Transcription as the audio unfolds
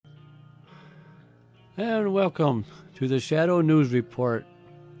And welcome to the Shadow News Report.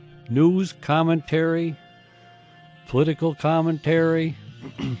 News, commentary, political commentary,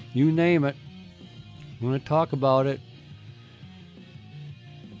 you name it. I'm going to talk about it.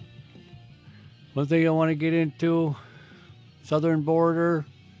 One thing I want to get into, southern border,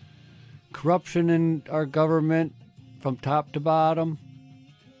 corruption in our government from top to bottom,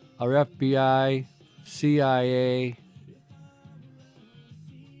 our FBI, CIA,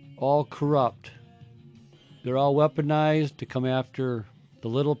 all corrupt. They're all weaponized to come after the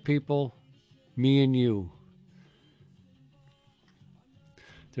little people, me and you.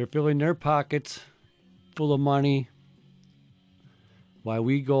 They're filling their pockets full of money while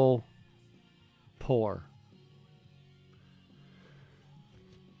we go poor.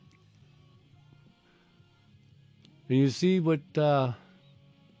 And you see what the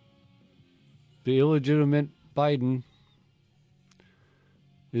illegitimate Biden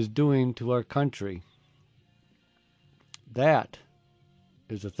is doing to our country. That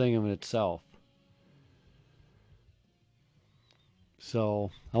is a thing in itself.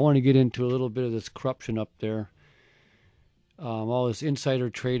 So I want to get into a little bit of this corruption up there. All this insider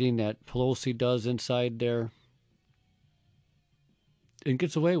trading that Pelosi does inside there and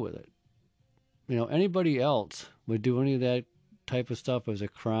gets away with it. You know, anybody else would do any of that type of stuff as a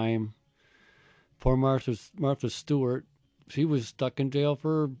crime. Poor Martha Stewart, she was stuck in jail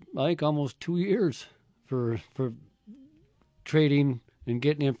for, I think, almost 2 years for trading and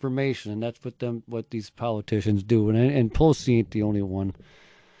getting information, and that's what these politicians do. And Pelosi ain't the only one.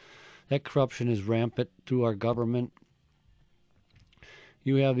 That corruption is rampant through our government.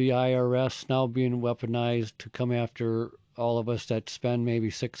 You have the IRS now being weaponized to come after all of us that spend maybe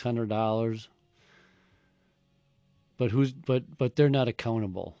 $600. But they're not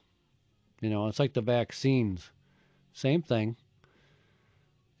accountable. You know, it's like the vaccines. Same thing.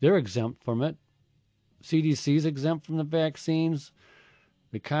 They're exempt from it. CDC's exempt from the vaccines.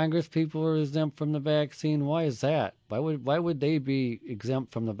 The Congress people are exempt from the vaccine. Why is that? Why would they be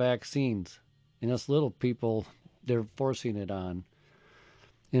exempt from the vaccines? And us little people, they're forcing it on.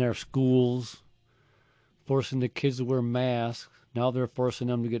 In our schools, forcing the kids to wear masks. Now they're forcing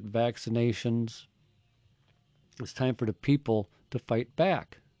them to get vaccinations. It's time for the people to fight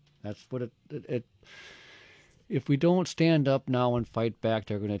back. That's what it if we don't stand up now and fight back,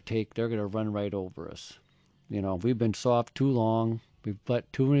 they're going to run right over us. You know, we've been soft too long. We've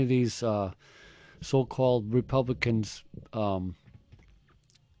let too many of these so-called Republicans lie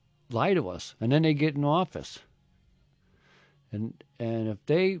to us, and then they get in office. And if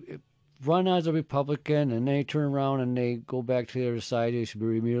they run as a Republican and they turn around and they go back to the other side, they should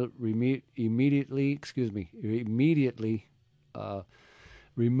be immediately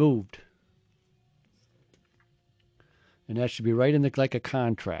removed. And that should be right in like a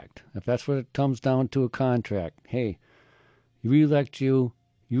contract. If that's what it comes down to, a contract. Hey, we elect you.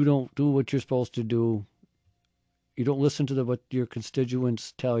 You don't do what you're supposed to do. You don't listen to what your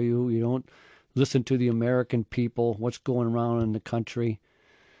constituents tell you. You don't listen to the American people, what's going around in the country.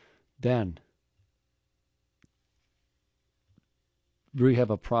 Then we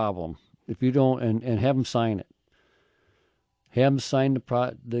have a problem. If you don't, and have them sign it. Have them sign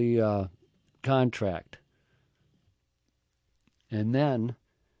the contract. And then,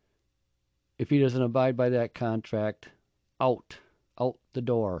 if he doesn't abide by that contract, out the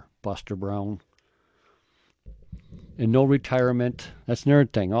door, Buster Brown. And no retirement. That's another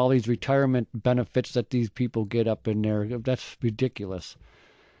thing. All these retirement benefits that these people get up in there, that's ridiculous.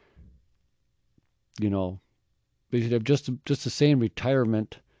 You know, they should have just the same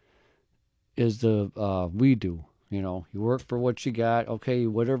retirement as the we do. You know, you work for what you got. Okay,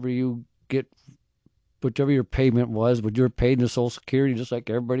 whatever you get, whichever your payment was, but you're paid in Social Security just like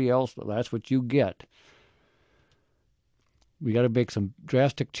everybody else. That's what you get. We got to make some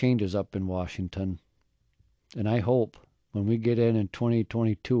drastic changes up in Washington. And I hope when we get in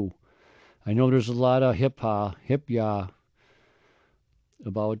 2022, I know there's a lot of hip-yah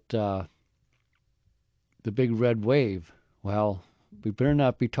about the big red wave. Well, we better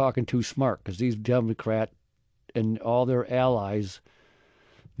not be talking too smart, because these Democrats and all their allies,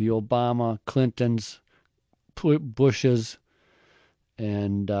 the Obama, Clintons, Bushes,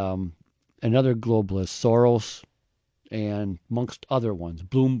 and other globalists, Soros, and amongst other ones,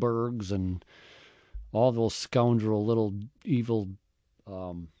 Bloomberg's, and all those scoundrel little evil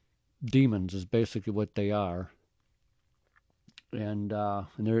demons is basically what they are. And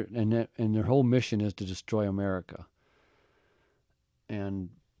their whole mission is to destroy America. And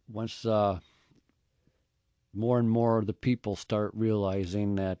once more and more of the people start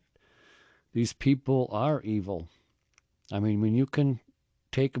realizing that these people are evil. I mean, when you can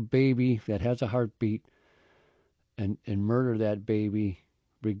take a baby that has a heartbeat and murder that baby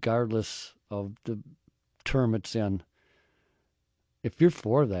regardless of the term it's in. If you're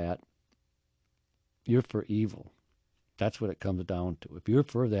for that, you're for evil. That's what it comes down to. If you're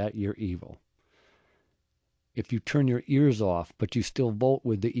for that, you're evil. If you turn your ears off, but you still vote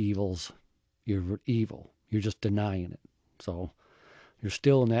with the evils, you're evil. You're just denying it. So you're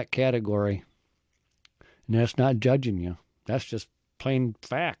still in that category. And that's not judging you. That's just plain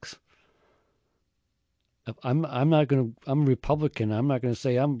facts. I'm not going to, I'm a Republican. I'm not going to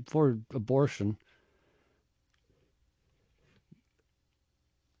say I'm for abortion.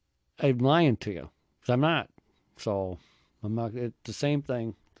 I'm lying to you. 'Cause I'm not. So I'm not, it's the same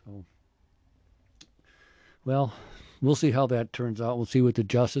thing. So, well, we'll see how that turns out. We'll see what the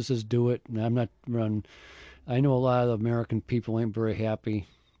justices do it. And I'm not run. I know a lot of the American people ain't very happy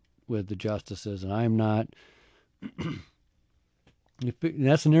with the justices, and I'm not.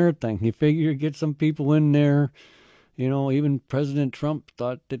 That's another thing. You figure you get some people in there. You know, even President Trump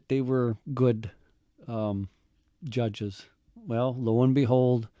thought that they were good judges. Well, lo and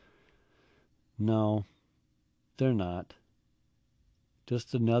behold, no, they're not.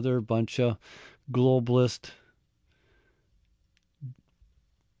 Just another bunch of globalists,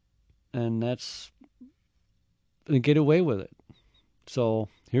 and that's they get away with it. So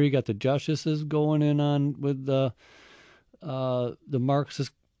here you got the justices going in on with the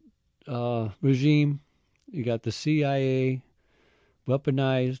Marxist regime. You got the CIA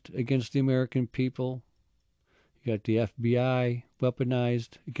weaponized against the American people. You got the FBI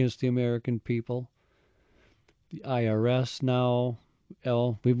weaponized against the American people. The IRS now,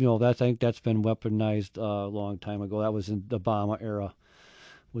 we know that. I think that's been weaponized a long time ago. That was in the Obama era.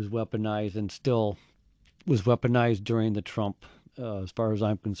 Was weaponized and still was weaponized during the Trump. As far as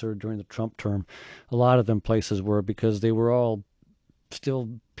I'm concerned, during the Trump term, a lot of them places were because they were all still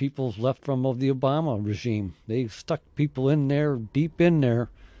people left from of the Obama regime. They stuck people in there, deep in there.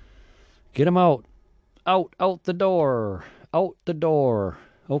 Get them out. Out the door. Out the door.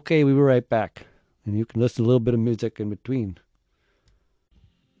 Okay, we were right back. And you can listen to a little bit of music in between.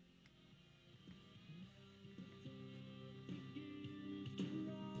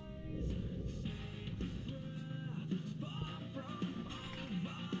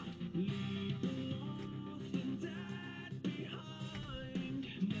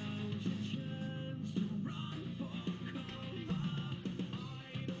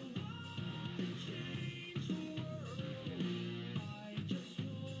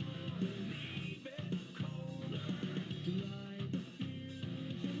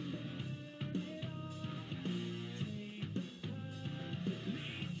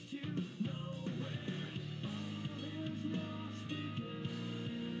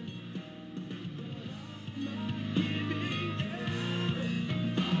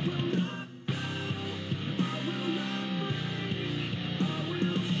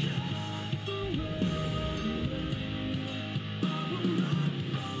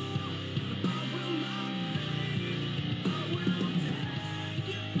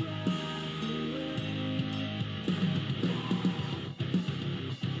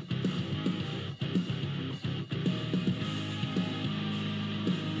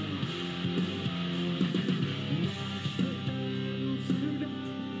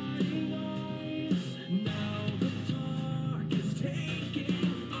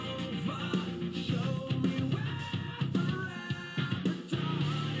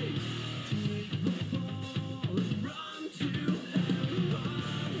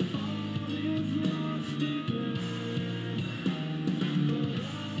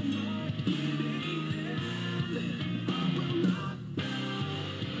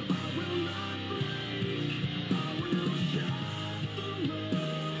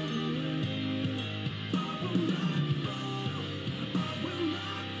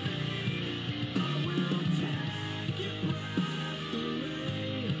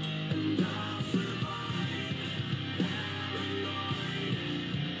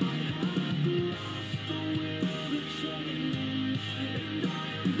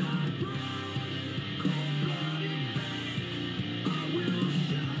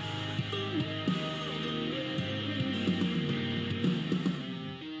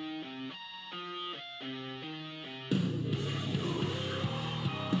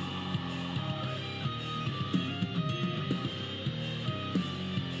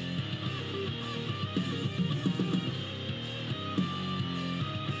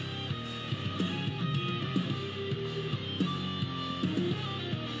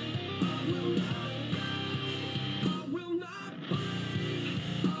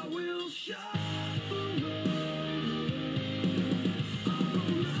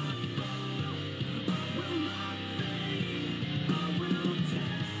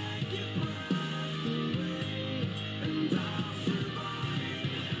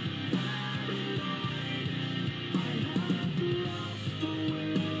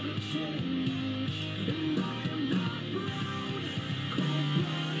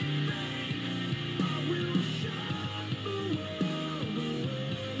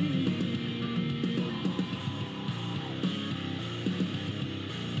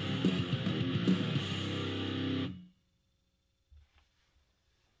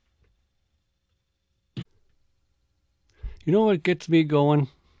 You know what gets me going?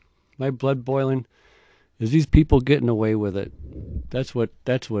 My blood boiling is these people getting away with it. That's what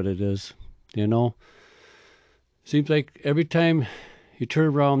it is. You know, seems like every time you turn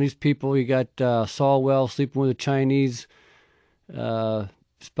around, these people. You got Saul sleeping with a Chinese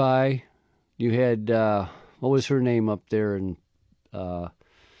spy. You had what was her name up there in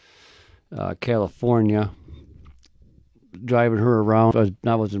California, driving her around.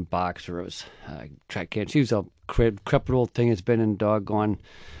 That wasn't Boxer. It was I can't. She was a crepit old thing that's been in doggone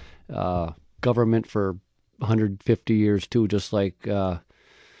government for 150 years too, just like the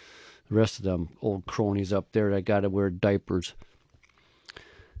rest of them old cronies up there that got to wear diapers.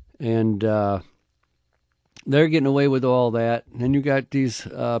 And they're getting away with all that. And then you got these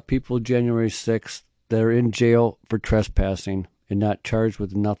people January 6th that are in jail for trespassing and not charged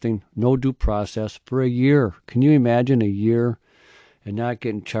with nothing, no due process for a year. Can you imagine a year and not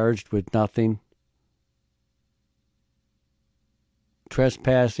getting charged with nothing?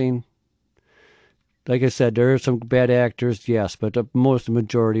 Trespassing. Like I said, there are some bad actors, yes, but the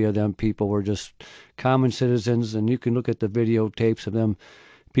majority of them people were just common citizens, and you can look at the videotapes of them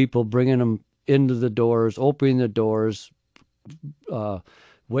people bringing them into the doors, opening the doors,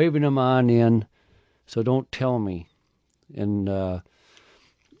 waving them on in. So don't tell me. And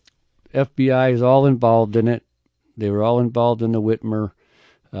FBI is all involved in it. They were all involved in the Whitmer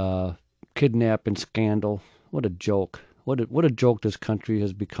kidnapping scandal. What a joke! What a joke this country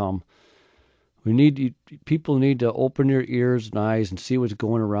has become. People need to open their ears and eyes and see what's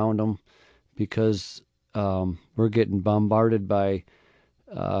going around them, because we're getting bombarded by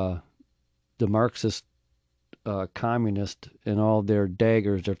the Marxist communists and all their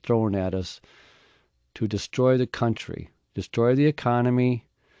daggers they're throwing at us to destroy the country, destroy the economy,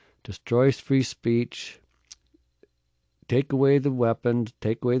 destroy free speech, take away the weapons,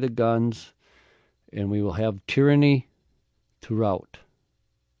 take away the guns, and we will have tyranny throughout.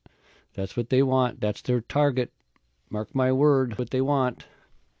 That's what they want. That's their target. Mark my word, what they want.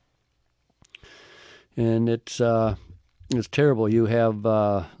 And it's terrible. You have,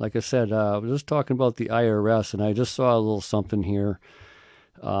 like I said, I was just talking about the IRS, and I just saw a little something here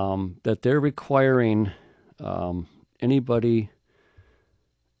that they're requiring anybody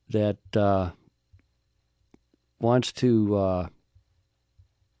that wants to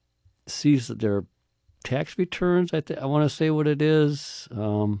see their tax returns. I want to say what it is.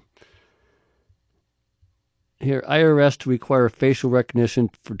 Here, IRS to require facial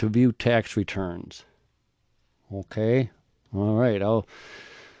recognition to view tax returns. Okay, all right.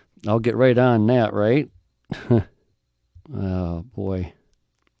 I'll get right on that. Right? Oh boy.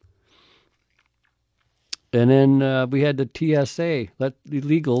 And then we had the TSA let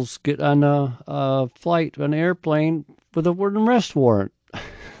illegals get on a flight, an airplane with a arrest warrant.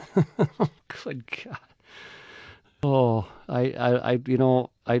 Good God. Oh, I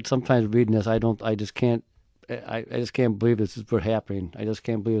sometimes reading this, I just can't believe this is what's happening. I just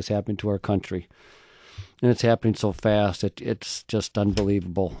can't believe it's happening to our country. And it's happening so fast. It's just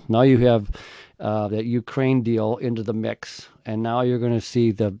unbelievable. Now you have that Ukraine deal into the mix, and now you're going to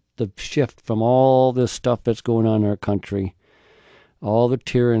see the shift from all this stuff that's going on in our country, all the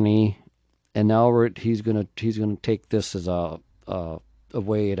tyranny, and now he's going to take this as a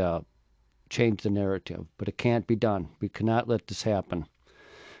way to change the narrative. But it can't be done. We cannot let this happen.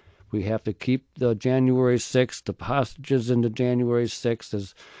 We have to keep the January 6th, the hostages into January 6th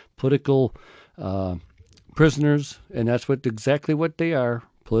as political prisoners, and that's exactly what they are,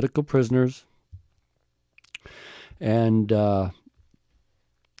 political prisoners. And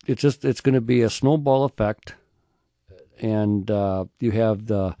it's going to be a snowball effect. And you have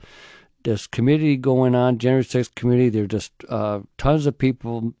this committee going on, January 6th committee. There's just tons of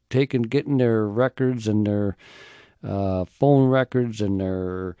people getting their records and their phone records and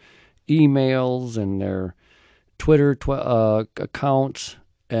their emails and their Twitter accounts,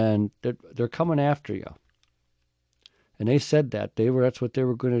 and they're coming after you. And they said that's what they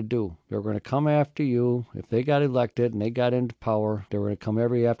were going to do. They were going to come after you. If they got elected and they got into power, they were going to come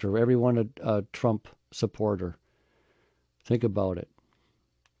after everyone a Trump supporter. Think about it.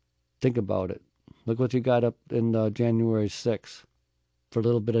 Think about it. Look what you got up in January 6th for a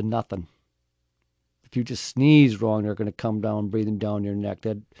little bit of nothing. If you just sneeze wrong, they're going to come down, breathing down your neck.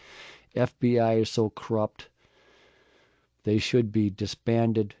 That FBI is so corrupt. They should be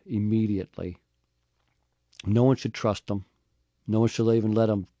disbanded immediately. No one should trust them. No one should even let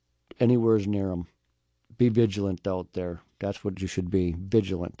them anywhere near them. Be vigilant out there. That's what you should be,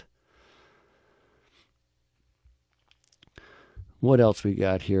 vigilant. What else we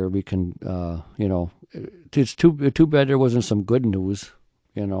got here? We can, it's too bad there wasn't some good news,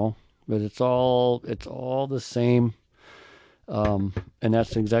 but it's all the same. And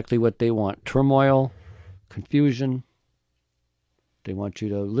that's exactly what they want: turmoil, confusion. They want you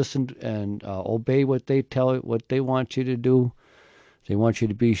to listen and obey what they want you to do. They want you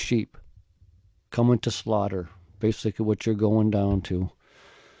to be sheep, coming to slaughter. Basically, what you're going down to.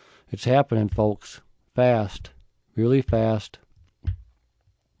 It's happening, folks. Fast, really fast.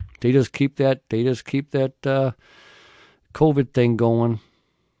 They just keep that. COVID thing going,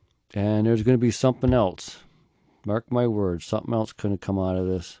 and there's going to be something else. Mark my words, something else going to come out of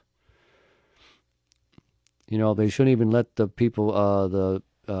this. You know, they shouldn't even let the people,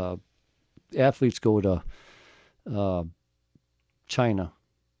 the athletes go to China.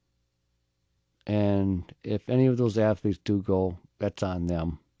 And if any of those athletes do go, that's on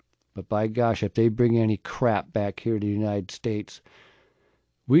them. But by gosh, if they bring any crap back here to the United States,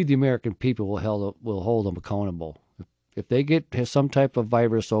 we, the American people, will hold them accountable. If they get some type of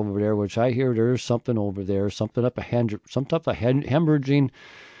virus over there, which I hear there's something over there, some type of hemorrhaging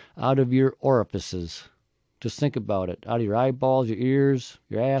out of your orifices. Just think about it. Out of your eyeballs, your ears,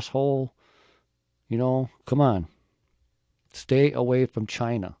 your asshole. You know, come on. Stay away from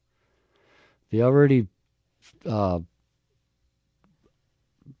China. They already sent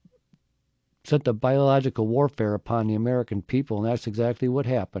the biological warfare upon the American people, and that's exactly what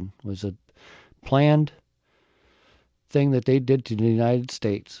happened. It was a planned thing that they did to the United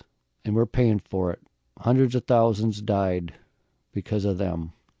States, and we're paying for it. Hundreds of thousands died because of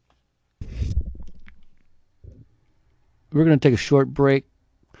them. We're going to take a short break,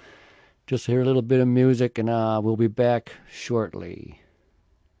 just hear a little bit of music, and we'll be back shortly.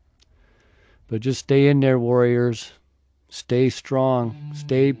 But just stay in there, warriors. Stay strong.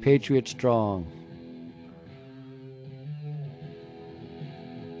 Stay patriot strong.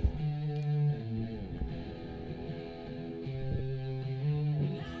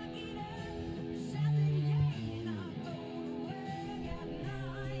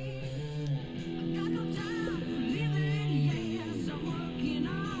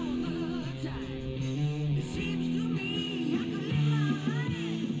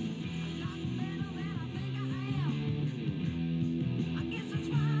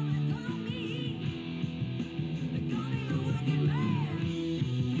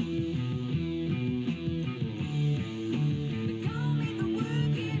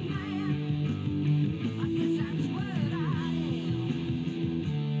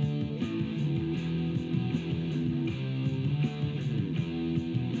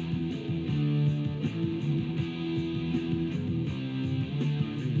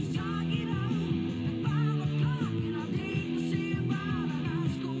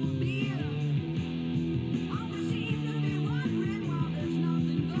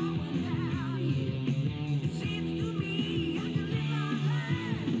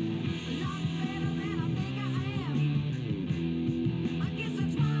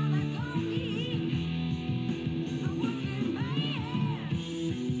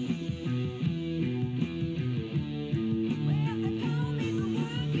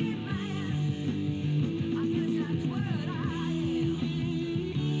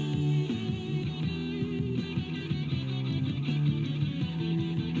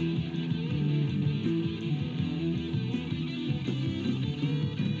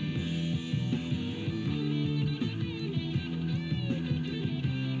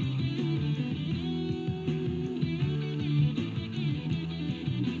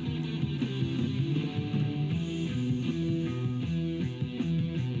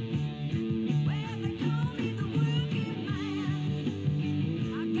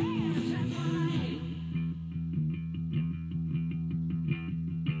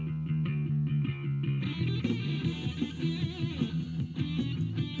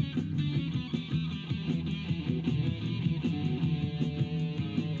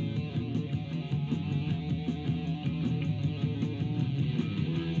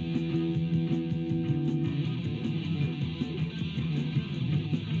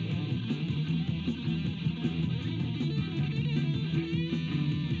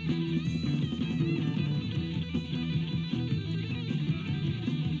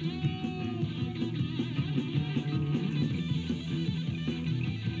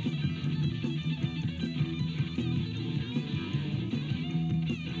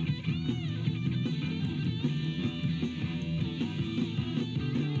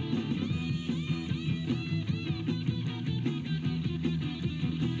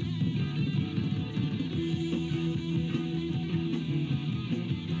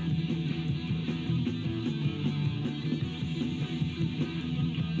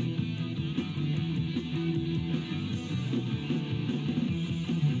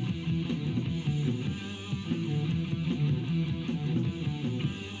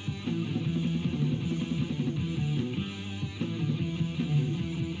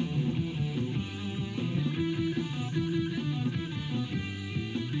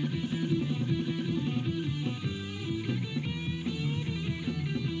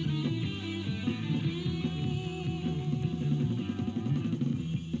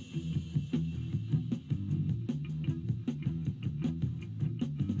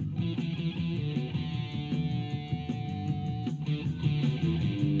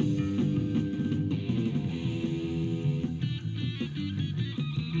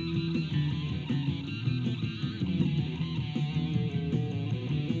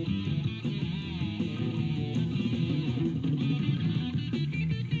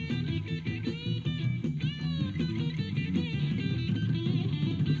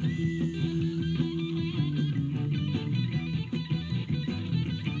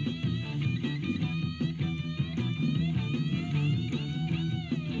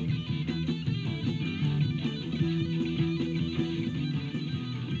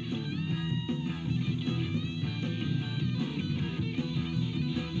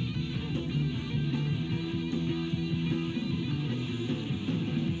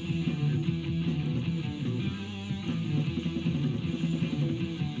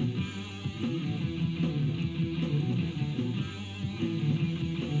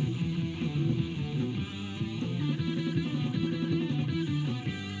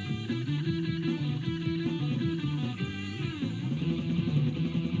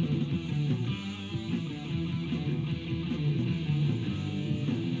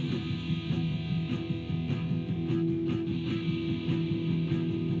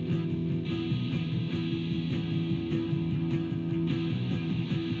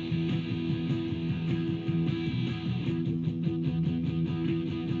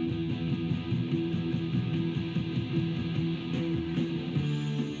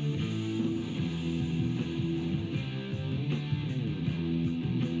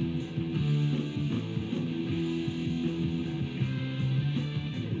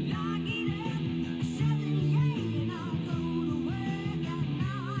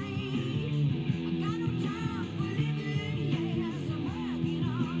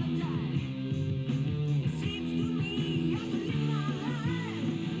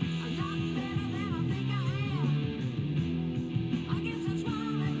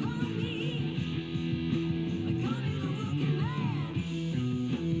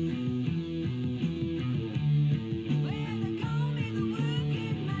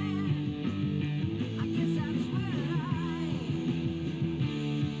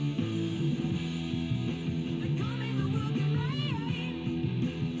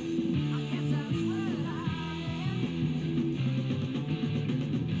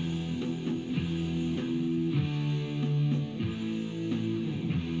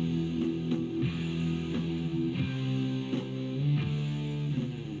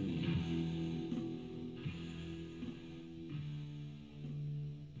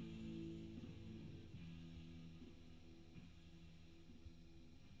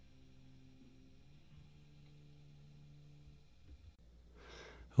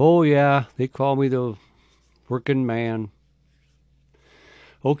 Oh, yeah, they call me the working man.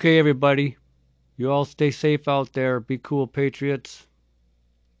 Okay, everybody. You all stay safe out there. Be cool, patriots.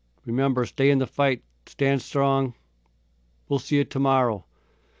 Remember, stay in the fight. Stand strong. We'll see you tomorrow.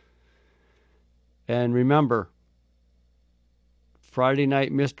 And remember, Friday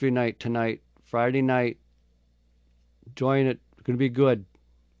night, mystery night tonight. Friday night. Join it. It's going to be good.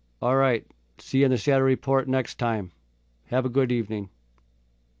 All right. See you in the Shadow Report next time. Have a good evening.